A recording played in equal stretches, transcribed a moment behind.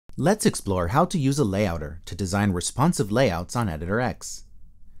Let's explore how to use a layouter to design responsive layouts on Editor X.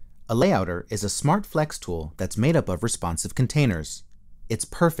 A layouter is a smart flex tool that's made up of responsive containers. It's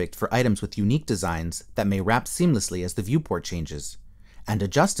perfect for items with unique designs that may wrap seamlessly as the viewport changes, and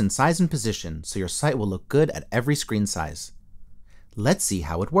adjust in size and position so your site will look good at every screen size. Let's see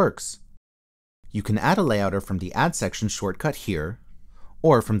how it works. You can add a layouter from the Add section shortcut here,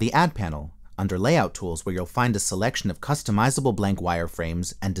 or from the Add panel under Layout Tools, where you'll find a selection of customizable blank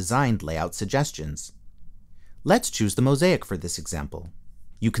wireframes and designed layout suggestions. Let's choose the mosaic for this example.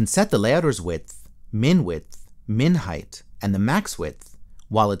 You can set the layouter's width, min height, and the max width,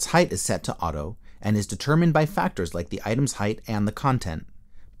 while its height is set to auto and is determined by factors like the item's height and the content.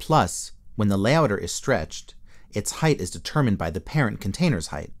 Plus, when the layouter is stretched, its height is determined by the parent container's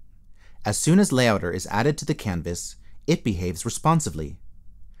height. As soon as layouter is added to the canvas, it behaves responsively.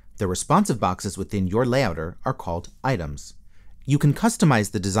 The responsive boxes within your layouter are called items. You can customize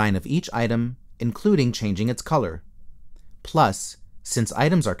the design of each item, including changing its color. Plus, since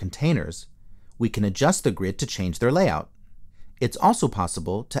items are containers, we can adjust the grid to change their layout. It's also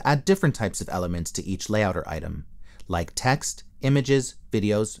possible to add different types of elements to each layouter item, like text, images,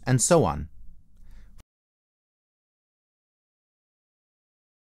 videos, and so on.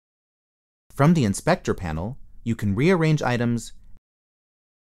 From the Inspector panel, you can rearrange items,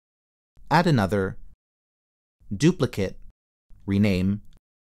 add another, duplicate, rename,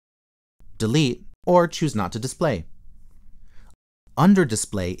 delete, or choose not to display. Under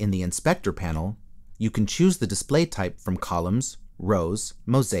Display in the Inspector panel, you can choose the display type from columns, rows,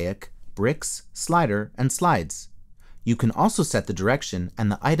 mosaic, bricks, slider, and slides. You can also set the direction and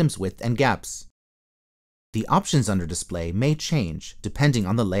the item's width and gaps. The options under Display may change depending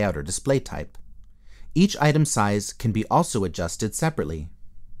on the layout or display type. Each item size can be also adjusted separately.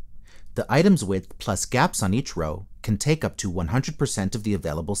 The item's width plus gaps on each row can take up to 100% of the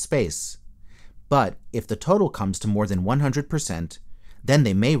available space. But if the total comes to more than 100%, then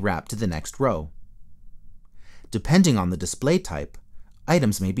they may wrap to the next row. Depending on the display type,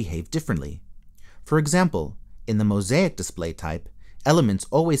 items may behave differently. For example, in the mosaic display type, elements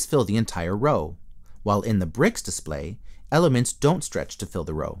always fill the entire row, while in the bricks display, elements don't stretch to fill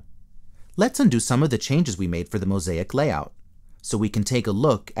the row. Let's undo some of the changes we made for the mosaic layout, so we can take a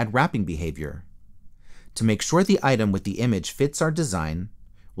look at wrapping behavior. To make sure the item with the image fits our design,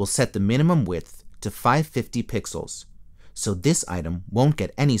 we'll set the minimum width to 550 pixels, so this item won't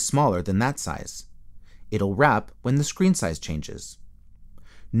get any smaller than that size. It'll wrap when the screen size changes.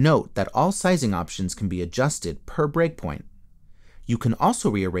 Note that all sizing options can be adjusted per breakpoint. You can also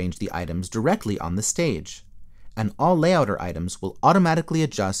rearrange the items directly on the stage, and all layouter items will automatically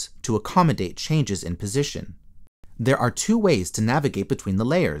adjust to accommodate changes in position. There are two ways to navigate between the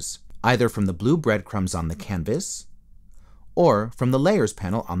layers, either from the blue breadcrumbs on the canvas, or from the Layers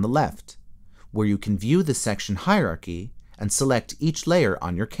panel on the left, where you can view the section hierarchy and select each layer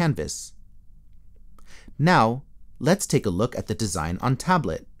on your canvas. Now, let's take a look at the design on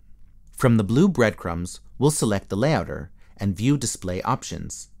tablet. From the blue breadcrumbs, we'll select the layouter and view display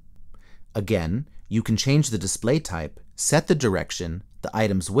options. Again, you can change the display type, set the direction, the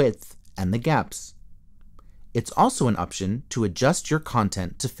item's width, and the gaps. It's also an option to adjust your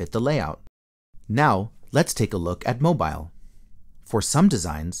content to fit the layout. Now, let's take a look at mobile. For some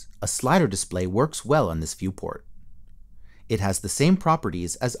designs, a slider display works well on this viewport. It has the same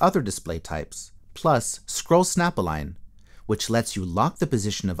properties as other display types, plus Scroll Snap-Align, which lets you lock the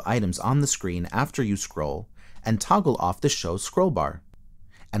position of items on the screen after you scroll and toggle off the Show Scroll bar.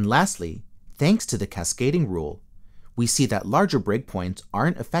 And lastly, thanks to the cascading rule, we see that larger breakpoints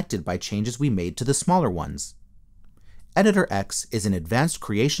aren't affected by changes we made to the smaller ones. Editor X is an advanced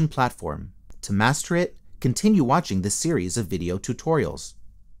creation platform. To master it, continue watching this series of video tutorials.